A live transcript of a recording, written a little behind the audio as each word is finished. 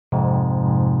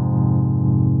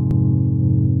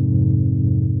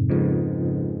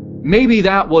Maybe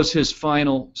that was his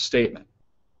final statement.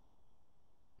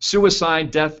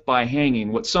 Suicide, death by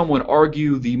hanging, what some would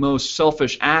argue the most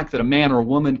selfish act that a man or a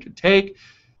woman could take,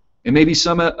 and maybe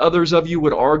some others of you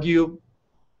would argue,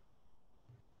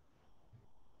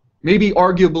 maybe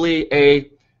arguably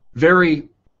a very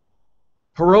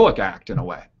heroic act in a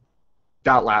way,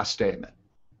 that last statement.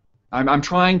 I'm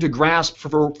trying to grasp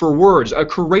for words. A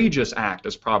courageous act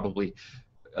is probably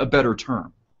a better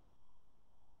term.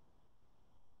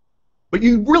 But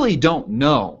you really don't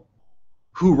know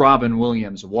who Robin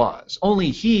Williams was.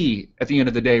 Only he, at the end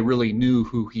of the day, really knew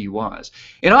who he was.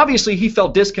 And obviously he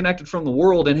felt disconnected from the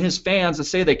world and his fans that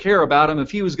say they care about him if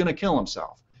he was going to kill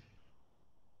himself.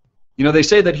 You know, they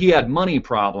say that he had money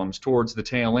problems towards the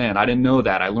tail end. I didn't know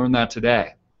that. I learned that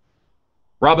today.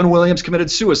 Robin Williams committed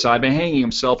suicide by hanging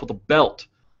himself with a belt.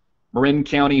 Marin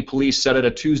County Police said at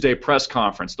a Tuesday press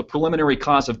conference, the preliminary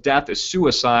cause of death is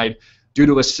suicide due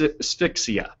to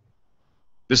asphyxia.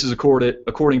 This is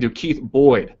according to Keith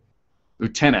Boyd,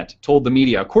 lieutenant, told the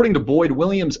media. According to Boyd,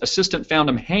 Williams' assistant found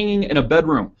him hanging in a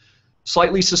bedroom,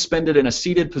 slightly suspended in a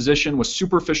seated position with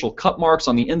superficial cut marks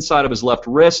on the inside of his left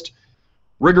wrist.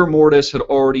 Rigor mortis had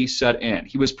already set in.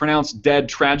 He was pronounced dead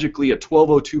tragically at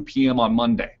 12:02 p.m. on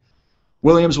Monday.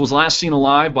 Williams was last seen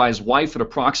alive by his wife at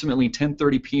approximately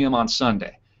 10:30 p.m. on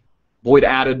Sunday. Boyd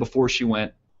added before she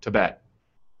went to bed.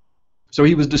 So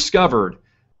he was discovered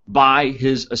by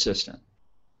his assistant.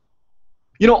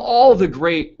 You know, all the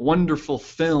great, wonderful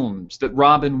films that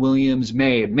Robin Williams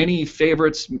made, many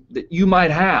favorites that you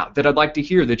might have that I'd like to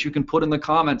hear that you can put in the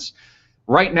comments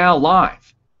right now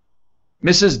live.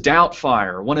 Mrs.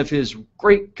 Doubtfire, one of his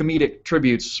great comedic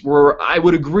tributes, where I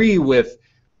would agree with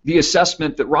the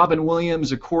assessment that Robin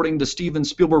Williams, according to Steven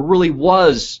Spielberg, really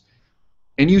was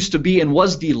and used to be and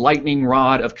was the lightning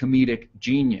rod of comedic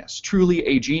genius, truly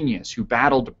a genius who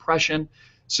battled depression,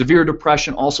 severe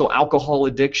depression, also alcohol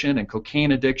addiction and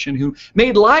cocaine addiction, who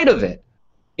made light of it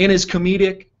in his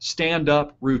comedic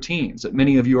stand-up routines that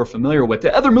many of you are familiar with.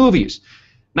 The other movies,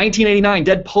 1989,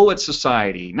 Dead Poets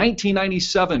Society,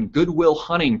 1997, Good Will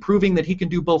Hunting, proving that he can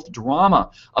do both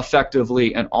drama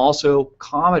effectively and also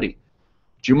comedy.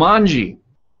 Jumanji,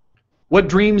 What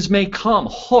Dreams May Come,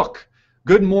 Hook,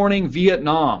 Good Morning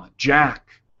Vietnam, Jack.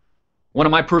 One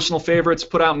of my personal favorites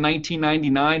put out in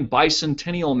 1999,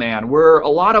 Bicentennial Man, where a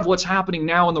lot of what's happening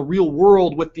now in the real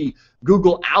world with the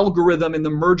Google algorithm and the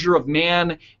merger of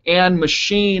man and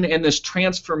machine and this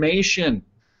transformation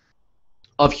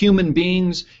of human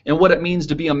beings and what it means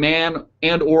to be a man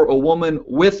and or a woman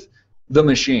with the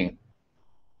machine.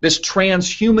 This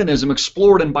transhumanism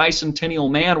explored in Bicentennial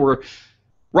Man, where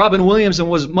Robin Williams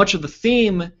was much of the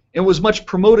theme and was much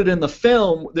promoted in the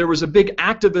film. There was a big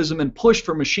activism and push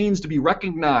for machines to be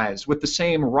recognized with the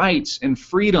same rights and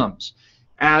freedoms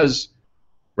as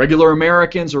regular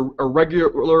Americans or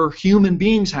regular human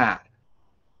beings had.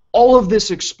 All of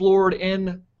this explored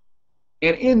in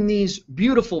these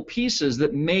beautiful pieces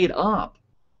that made up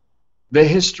the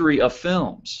history of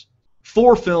films.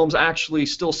 4 films actually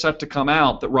still set to come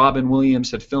out that Robin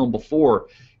Williams had filmed before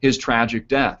his tragic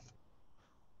death.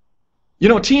 You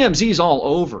know, TMZ's all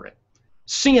over it.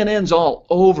 CNN's all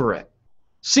over it.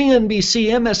 CNBC,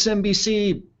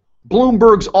 MSNBC,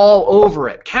 Bloomberg's all over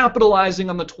it,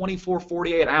 capitalizing on the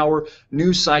 24-48-hour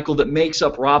news cycle that makes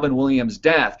up Robin Williams'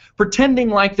 death, pretending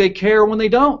like they care when they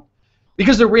don't.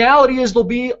 Because the reality is they'll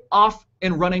be off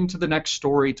and running to the next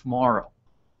story tomorrow.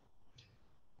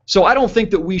 So I don't think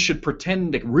that we should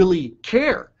pretend to really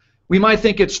care. We might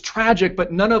think it's tragic,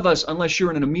 but none of us, unless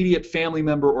you're an immediate family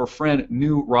member or friend,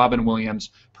 knew Robin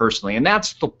Williams personally. And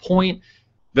that's the point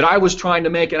that I was trying to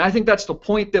make, and I think that's the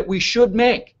point that we should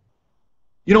make.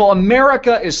 You know,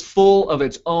 America is full of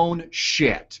its own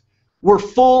shit. We're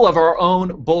full of our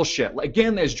own bullshit.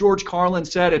 Again, as George Carlin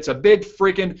said, it's a big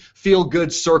freaking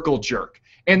feel-good circle jerk,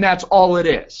 and that's all it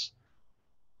is.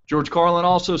 George Carlin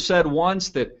also said once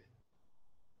that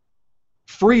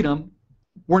freedom,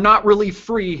 we're not really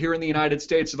free here in the United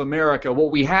States of America.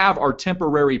 What we have are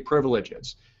temporary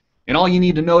privileges. And all you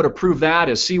need to know to prove that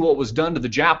is see what was done to the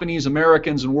Japanese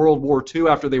Americans in World War II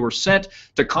after they were sent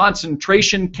to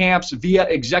concentration camps via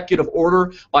executive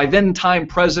order by then-time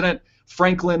President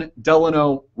Franklin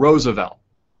Delano Roosevelt,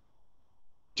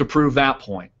 to prove that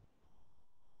point.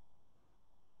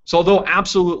 So although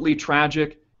absolutely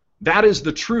tragic, that is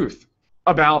the truth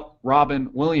about Robin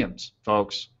Williams,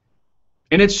 folks.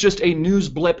 And it's just a news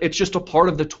blip. It's just a part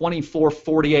of the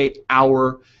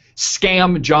 24-48-hour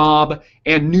scam job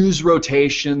and news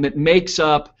rotation that makes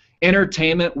up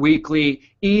Entertainment Weekly,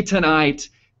 E! Tonight,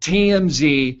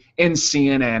 TMZ, and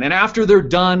CNN. And after they're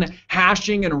done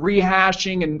hashing and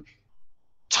rehashing and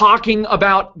talking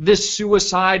about this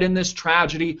suicide and this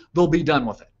tragedy, they'll be done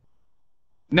with it.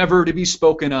 Never to be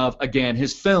spoken of again.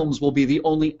 His films will be the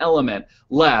only element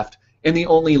left and the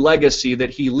only legacy that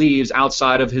he leaves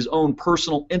outside of his own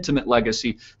personal, intimate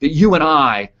legacy that you and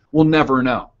I will never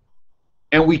know.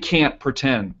 And we can't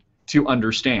pretend to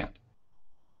understand.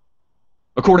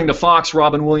 According to Fox,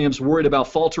 Robin Williams, worried about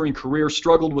faltering career,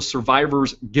 struggled with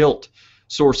survivor's guilt,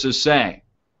 sources say.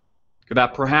 Could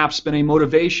that perhaps been a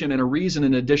motivation and a reason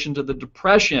in addition to the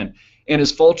depression and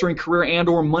his faltering career and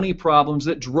or money problems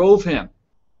that drove him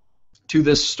to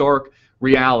this stark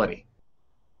reality,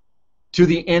 to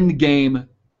the end game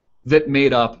that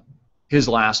made up his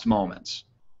last moments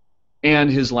and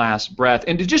his last breath?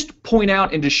 And to just point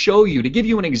out and to show you, to give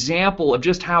you an example of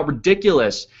just how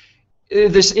ridiculous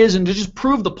this is, and to just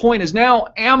prove the point, is now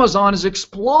Amazon is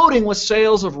exploding with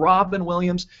sales of Robin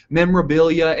Williams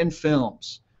memorabilia and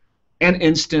films and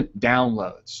instant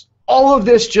downloads. All of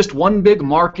this just one big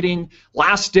marketing,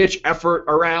 last-ditch effort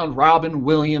around Robin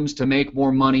Williams to make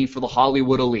more money for the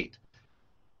Hollywood elite,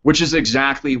 which is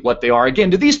exactly what they are. Again,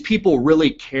 do these people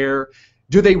really care?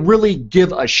 Do they really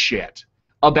give a shit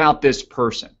about this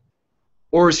person?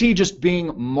 Or is he just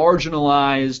being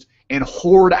marginalized and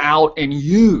whored out and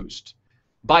used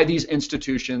by these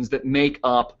institutions that make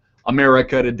up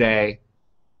America today,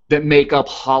 that make up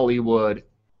Hollywood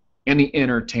and the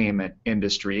entertainment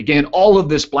industry? Again, all of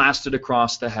this blasted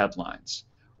across the headlines.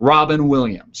 Robin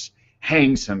Williams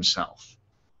hangs himself,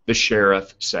 the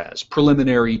sheriff says.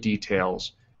 Preliminary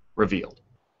details revealed.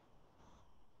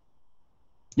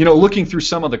 You know, looking through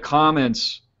some of the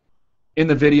comments in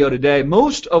the video today,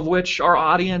 most of which our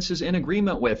audience is in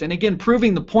agreement with, and again,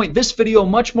 proving the point, this video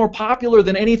much more popular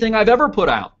than anything I've ever put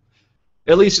out.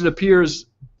 At least it appears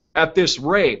at this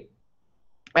rate,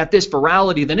 at this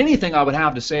virality, than anything I would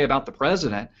have to say about the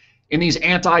president in these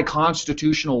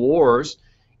anti-constitutional wars,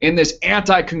 in this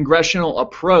anti-congressional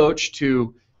approach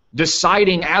to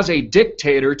deciding as a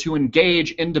dictator to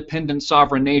engage independent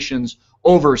sovereign nations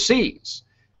overseas.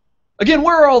 Again,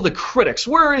 where are all the critics?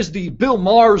 Where is the Bill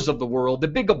Maher's of the world, the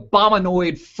big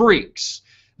Obamanoid freaks,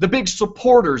 the big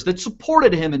supporters that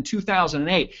supported him in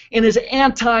 2008 in his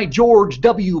anti-George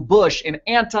W. Bush and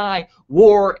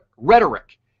anti-war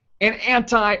rhetoric and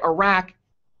anti-Iraq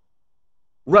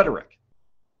rhetoric?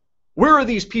 Where are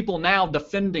these people now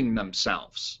defending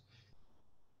themselves?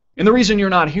 And the reason you're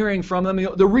not hearing from them,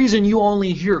 the reason you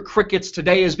only hear crickets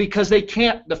today, is because they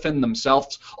can't defend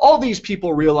themselves. All these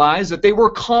people realize that they were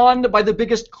conned by the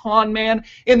biggest con man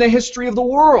in the history of the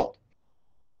world.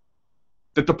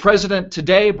 That the president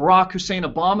today, Barack Hussein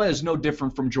Obama, is no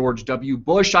different from George W.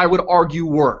 Bush. I would argue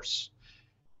worse.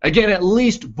 Again, at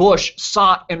least Bush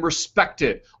sought and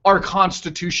respected our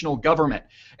constitutional government.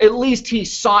 At least he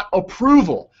sought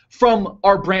approval from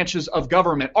our branches of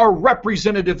government, our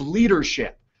representative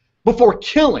leadership, before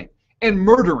killing and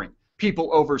murdering people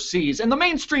overseas. And the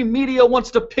mainstream media wants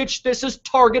to pitch this as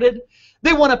targeted.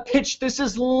 They want to pitch this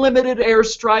as limited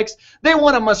airstrikes. They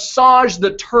want to massage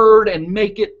the turd and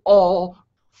make it all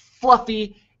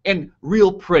fluffy and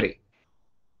real pretty.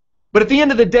 But at the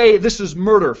end of the day, this is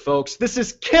murder, folks. This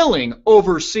is killing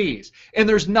overseas. And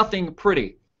there's nothing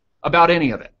pretty about any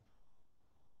of it.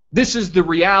 This is the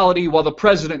reality. While the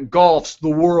president golfs, the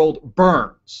world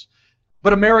burns.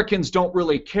 But Americans don't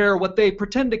really care. What they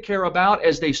pretend to care about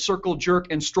as they circle jerk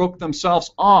and stroke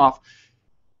themselves off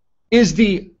is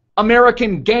the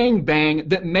American gangbang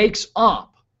that makes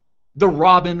up the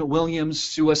Robin Williams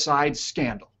suicide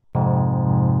scandal.